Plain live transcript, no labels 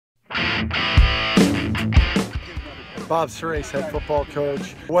Bob Surace, head football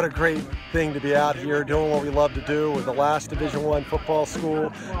coach. What a great thing to be out here doing what we love to do. We're the last Division I football school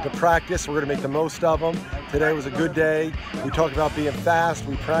to practice. We're going to make the most of them. Today was a good day. We talked about being fast.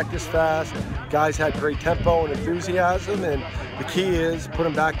 We practiced fast. Guys had great tempo and enthusiasm, and the key is put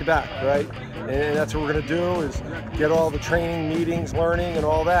them back to back, right? And that's what we're going to do, is get all the training, meetings, learning, and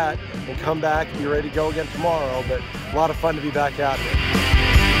all that, and come back and be ready to go again tomorrow. But a lot of fun to be back out here.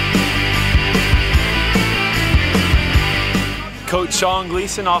 Coach Sean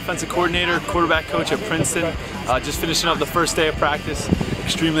Gleason, offensive coordinator, quarterback coach at Princeton. Just finishing up the first day of practice.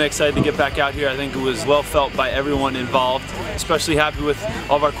 Extremely excited to get back out here. I think it was well felt by everyone involved. Especially happy with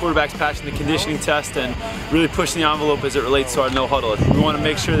all of our quarterbacks passing the conditioning test and really pushing the envelope as it relates to our no huddle. We want to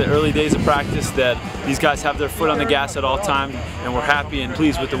make sure that early days of practice that these guys have their foot on the gas at all times, and we're happy and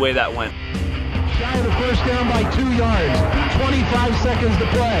pleased with the way that went. Shy of the first down by 2 yards. 25 seconds to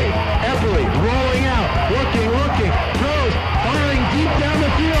play. Eppley rolling out, looking.